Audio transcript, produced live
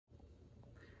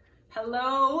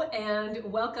Hello and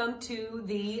welcome to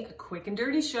the Quick and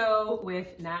Dirty Show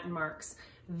with Nat and Marks,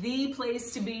 the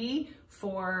place to be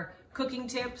for cooking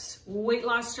tips, weight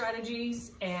loss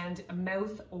strategies, and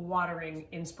mouth-watering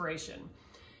inspiration.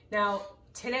 Now,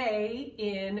 today,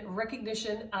 in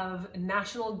recognition of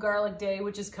National Garlic Day,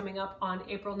 which is coming up on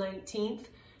April 19th,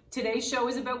 today's show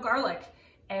is about garlic.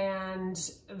 And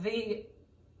the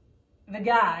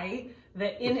guy,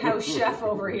 the in-house chef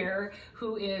over here,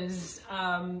 who is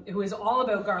all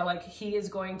about garlic, he is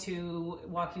going to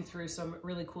walk you through some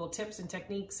really cool tips and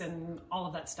techniques and all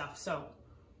of that stuff. So,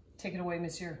 take it away,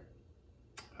 monsieur.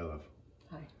 Hi, love.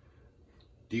 Hi.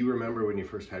 Do you remember when you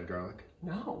first had garlic?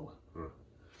 No.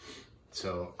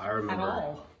 So I remember. At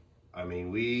all. I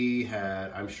mean,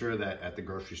 I'm sure that at the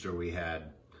grocery store we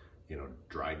had,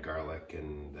 dried garlic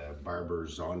and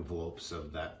Barber's envelopes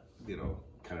of that,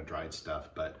 kind of dried stuff.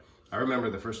 But I remember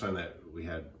the first time that we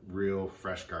had real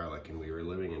fresh garlic, and we were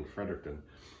living in Fredericton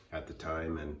at the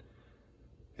time, and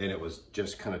it was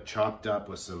just kind of chopped up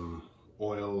with some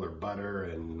oil or butter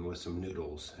and with some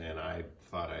noodles, and I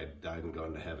thought I'd died and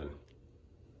gone to heaven.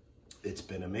 It's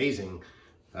been amazing.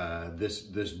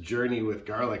 This journey with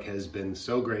garlic has been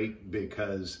so great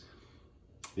because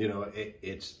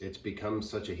it's become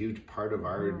such a huge part of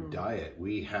our diet.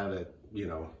 We have it,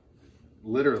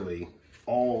 literally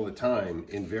all the time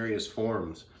in various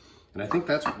forms. And I think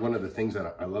that's one of the things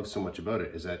that I love so much about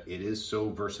it, is that it is so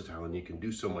versatile and you can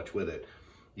do so much with it.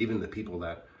 Even the people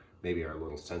that maybe are a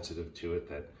little sensitive to it,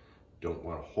 that don't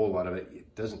want a whole lot of it,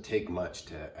 it doesn't take much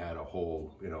to add a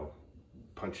whole,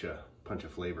 punch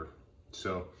of flavor.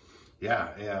 So yeah,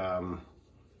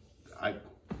 I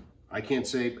can't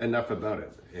say enough about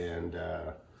it. And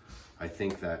I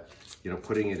think that,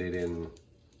 putting it in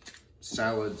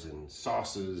salads and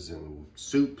sauces and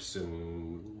soups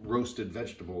and roasted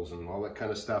vegetables and all that kind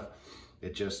of stuff,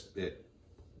 it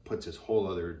puts this whole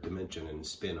other dimension and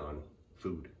spin on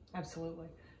food. Absolutely.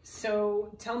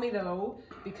 So tell me though,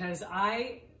 because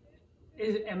I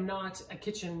am not a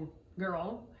kitchen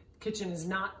girl, kitchen is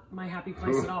not my happy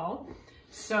place at all.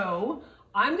 So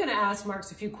I'm going to ask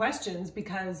Marks a few questions,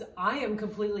 because I am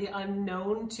completely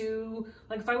unknown to,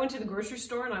 like, if I went to the grocery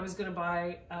store and I was going to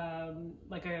buy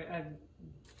like I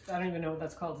don't even know what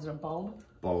that's called. Is it a bulb?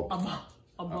 Bulb.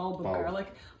 A bulb of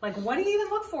garlic. Like, what do you even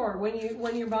look for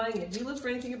when you're buying it? Do you look for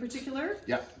anything in particular?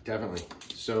 Yeah, definitely.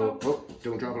 So,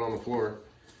 don't drop it on the floor.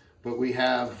 But we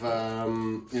have,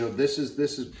 this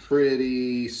is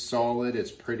pretty solid.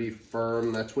 It's pretty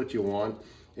firm. That's what you want.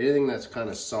 Anything that's kind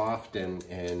of soft and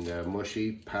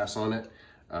mushy, pass on it.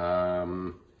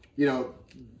 The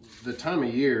time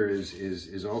of year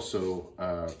is also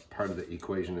part of the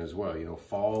equation as well.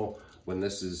 Fall, when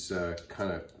this is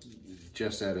kind of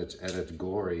just at its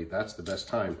glory, that's the best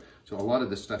time. So a lot of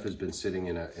this stuff has been sitting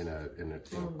in a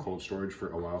cold storage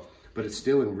for a while, but it's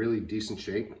still in really decent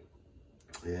shape.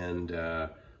 And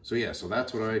so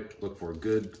that's what I look for.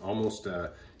 Good, almost.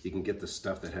 You can get the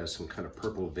stuff that has some kind of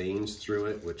purple veins through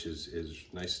it, which is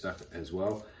nice stuff as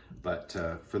well. But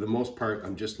for the most part,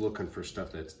 I'm just looking for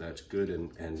stuff that's good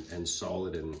and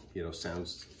solid and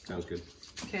sounds good.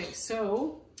 Okay,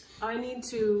 so I need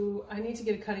to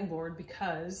get a cutting board,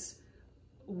 because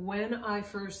when I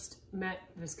first met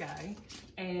this guy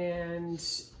and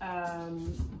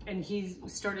he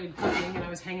started cooking and I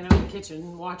was hanging out in the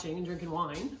kitchen watching and drinking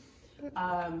wine,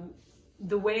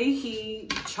 the way he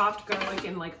chopped garlic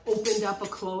and like opened up a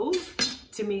clove,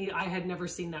 to me, I had never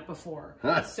seen that before.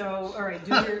 So, all right,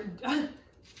 do your...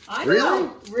 I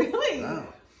know, really?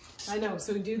 Wow. I know,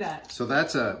 so do that. So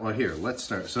that's well, here, let's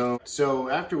start. So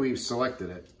after we've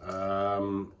selected it, I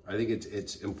think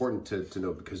it's important to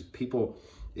know, because people,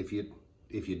 if you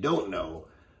don't know,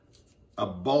 a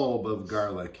bulb of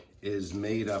garlic is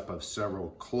made up of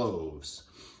several cloves.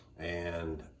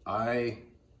 And I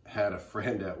had a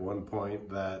friend at one point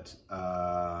that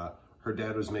her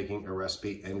dad was making a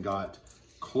recipe and got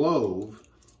clove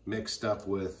mixed up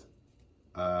with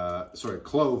bulb.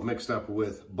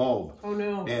 Oh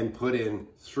no. And put in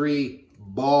 3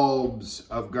 bulbs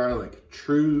of garlic.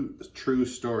 True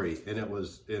story. And it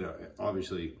was,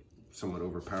 obviously somewhat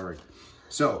overpowering.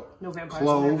 So, no vampires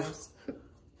clove,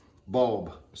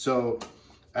 bulb. So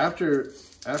after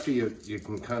you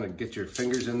can kind of get your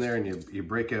fingers in there and you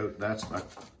break out, that's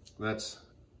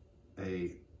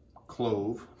a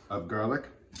clove of garlic.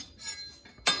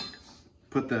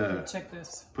 Put the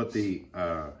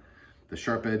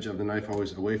sharp edge of the knife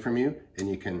always away from you, and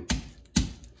you can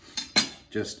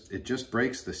it just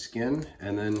breaks the skin,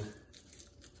 and then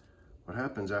what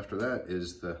happens after that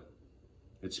is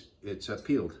it's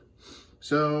peeled.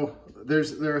 So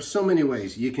there are so many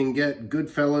ways. You can get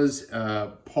Goodfellas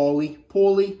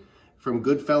Paulie from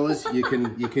Goodfellas. You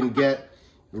can get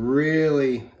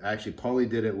really, actually Paulie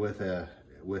did it with a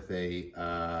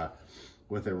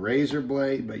razor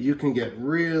blade, but you can get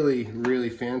really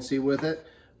fancy with it.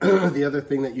 The other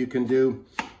thing that you can do,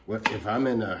 if I'm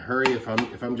in a hurry, if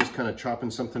I'm just kind of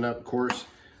chopping something up coarse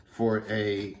for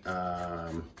a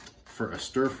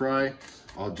stir fry,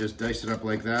 I'll just dice it up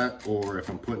like that. Or if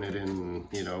I'm putting it in,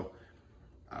 you know,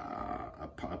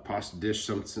 a pasta dish,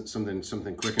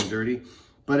 something quick and dirty.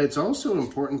 But it's also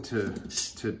important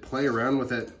to play around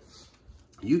with it.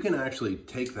 You can actually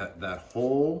take that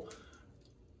whole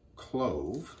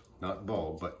clove, not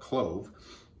bulb, but clove.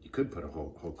 You could put a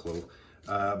whole clove.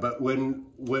 But when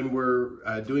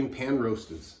we're doing pan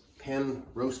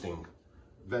roasting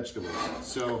vegetables,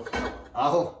 so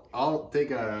I'll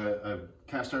take a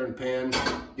cast iron pan,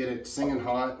 get it singing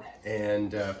hot,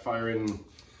 and fire in,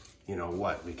 you know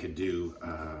what, we could do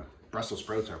Brussels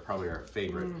sprouts are probably our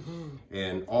favorite,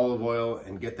 and olive oil,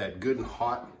 and get that good and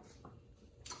hot,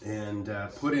 and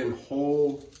put in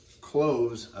whole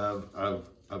cloves of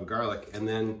garlic, and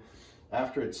then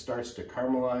after it starts to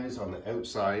caramelize on the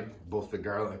outside, both the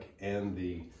garlic and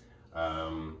the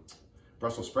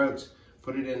Brussels sprouts,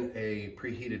 put it in a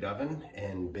preheated oven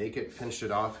and bake it, finish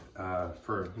it off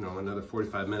for, you know, another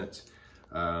 45 minutes.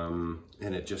 And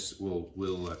it just will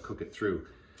cook it through.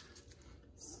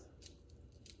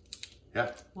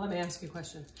 Yeah. Let me ask you a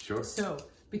question. Sure. So,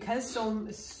 because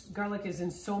garlic is in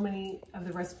so many of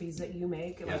the recipes that you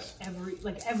make, yes,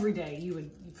 like every day you would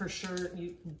for sure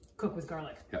you cook with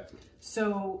garlic. Yep.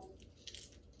 So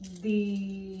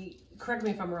correct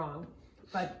me if I'm wrong,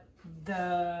 but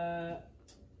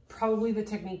probably the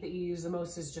technique that you use the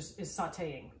most is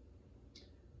sautéing.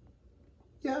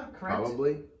 Yeah, correct?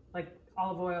 Probably. Like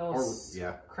olive oil,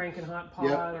 cranking hot pot,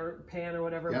 yep, or pan or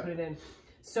whatever, yep, put it in.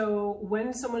 So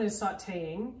when someone is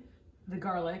sautéing the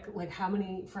garlic, like how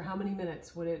many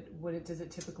minutes does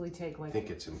it typically take? Like, I think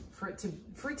it's for it to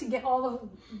get all the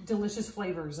delicious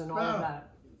flavors and all of that.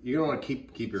 You don't want to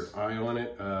keep your eye on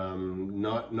it,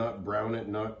 not brown it,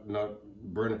 not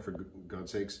burn it, for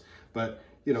God's sakes, but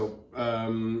you know,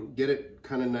 get it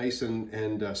kind of nice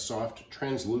and soft.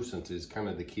 Translucent is kind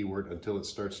of the key word, until it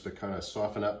starts to kind of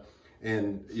soften up.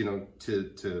 And you know,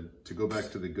 to go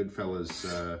back to the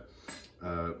Goodfellas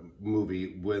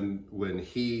movie, when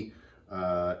he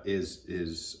is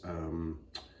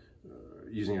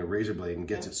using a razor blade and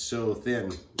gets it so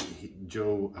thin,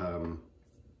 Joe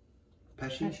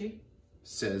Pesci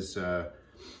says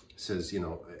you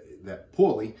know, that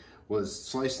Paulie was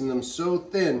slicing them so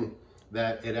thin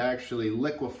that it actually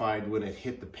liquefied when it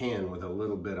hit the pan with a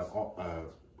little bit of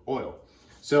oil.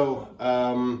 So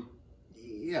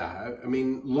yeah, I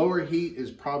mean, lower heat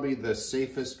is probably the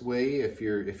safest way if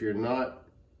you're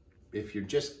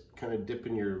just kind of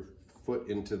dipping your foot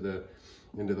into the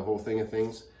whole thing of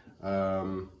things.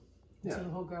 Into the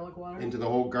whole garlic water. Into the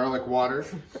whole garlic water.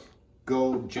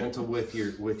 Go gentle with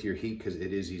your heat, because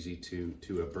it is easy to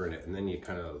burn it, and then you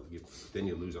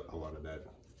lose a lot of that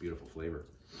beautiful flavor.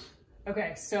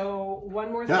 Okay, so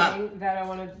one more thing that I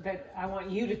want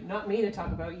you to, not me to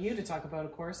talk about, you to talk about,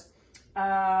 of course.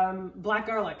 Black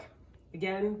garlic.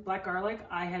 Again, black garlic.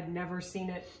 I had never seen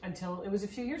it until it was a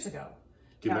few years ago.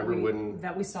 Do you remember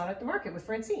that we saw it at the market with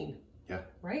Francine? Yeah.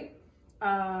 Right?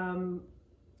 And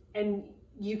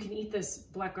you can eat this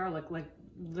black garlic, like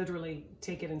literally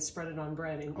take it and spread it on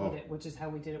bread and eat it, which is how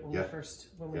we did it when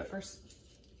we first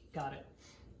got it.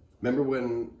 Remember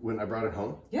when I brought it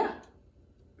home? Yeah.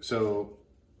 So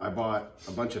I bought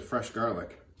a bunch of fresh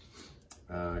garlic.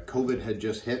 COVID had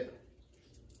just hit,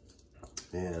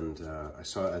 and I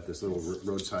saw at this little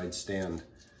roadside stand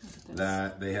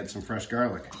that they had some fresh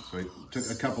garlic. So I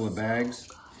took a couple of bags,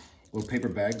 little paper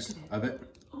bags of it,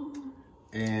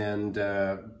 and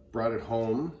brought it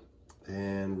home,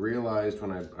 and realized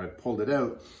when I pulled it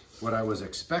out, what I was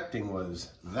expecting was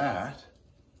that,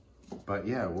 but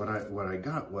yeah, what I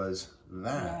got was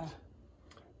that. Yeah.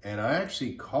 And I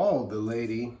actually called the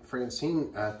lady,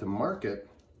 Francine, at the market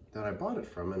that I bought it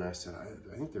from, and I said, I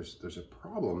think there's a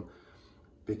problem,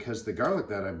 because the garlic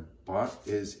that I bought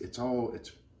it's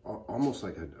almost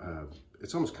like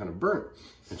it's almost kind of burnt.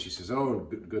 And she says, oh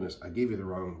goodness, I gave you the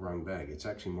wrong bag. It's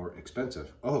actually more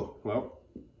expensive. Oh, well,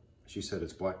 she said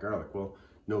it's black garlic. Well,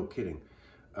 no kidding.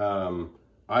 I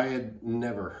had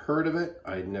never heard of it.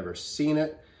 I had never seen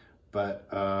it, but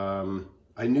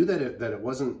I knew that it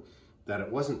wasn't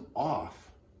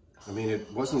off. I mean, it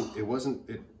wasn't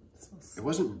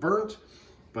burnt,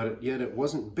 but yet it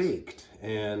wasn't baked.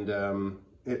 And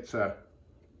it's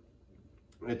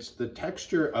the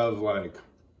texture of like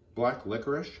black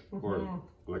licorice, or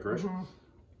licorice,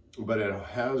 but it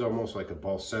has almost like a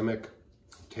balsamic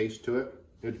taste to it.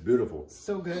 It's beautiful.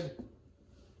 So good.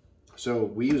 So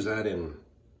we use that in,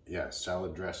 yeah,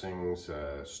 salad dressings,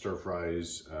 stir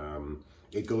fries.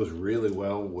 It goes really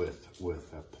well with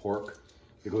pork.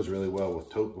 It goes really well with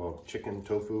chicken,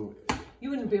 tofu. You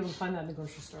wouldn't be able to find that in the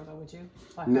grocery store, though, would you?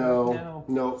 No.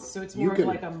 So it's more of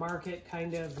like a market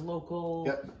kind of local.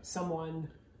 Yep. Someone.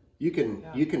 You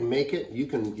can make it. You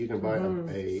can buy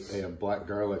a black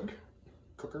garlic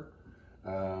cooker,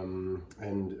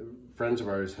 and friends of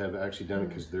ours have actually done it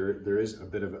because there is a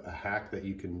bit of a hack that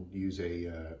you can use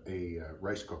a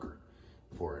rice cooker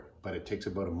for it, but it takes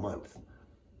about a month.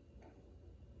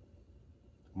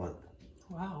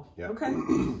 Wow. Yeah. Okay.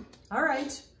 All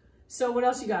right. So what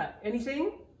else you got?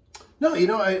 Anything? No, you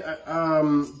know, I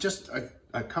just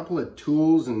a couple of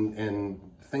tools and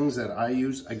things that I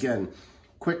use. Again,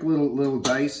 quick little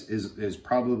dice is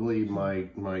probably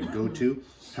my go-to.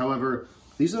 However,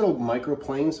 these little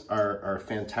microplanes are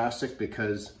fantastic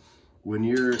because when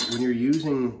you're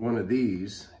using one of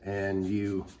these and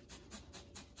you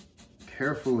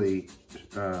carefully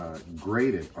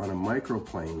grate it on a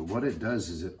microplane, what it does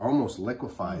is it almost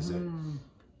liquefies it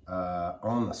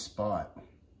on the spot,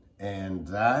 and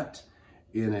that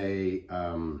in a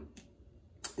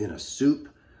soup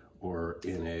or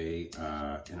in a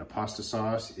pasta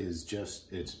sauce is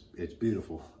just it's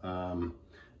beautiful.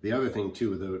 The other thing too,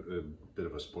 with a bit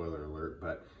of a spoiler alert,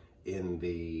 but in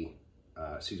the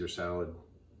Caesar salad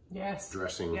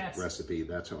dressing recipe,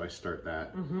 that's how I start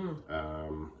that.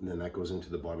 And then that goes into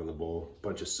the bottom of the bowl,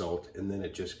 bunch of salt, and then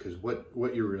it just, because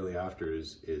what you're really after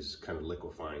is kind of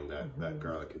liquefying that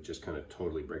garlic. It just kind of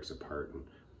totally breaks apart, and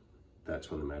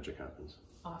that's when the magic happens.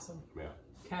 Awesome. Yeah.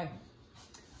 Okay.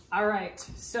 All right.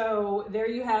 So there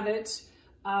you have it.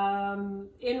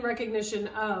 In recognition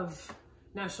of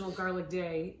National Garlic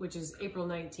Day, which is April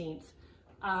 19th.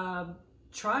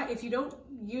 Try, if you don't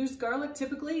use garlic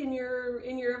typically in your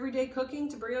everyday cooking,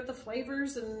 to bring out the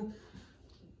flavors, and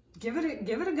give it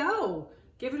a go.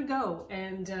 Give it a go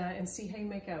and see how you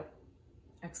make out.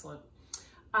 Excellent.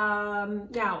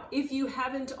 Now, if you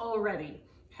haven't already,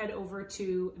 head over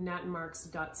to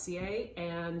natandmarks.ca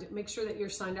and make sure that you're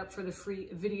signed up for the free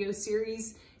video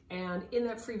series. And in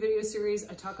that free video series,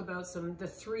 I talk about the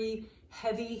 3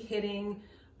 heavy hitting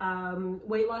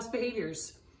weight loss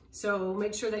behaviors. So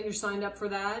make sure that you're signed up for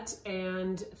that.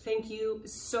 And thank you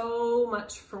so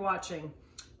much for watching.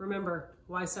 Remember,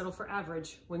 why settle for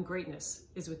average when greatness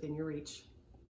is within your reach?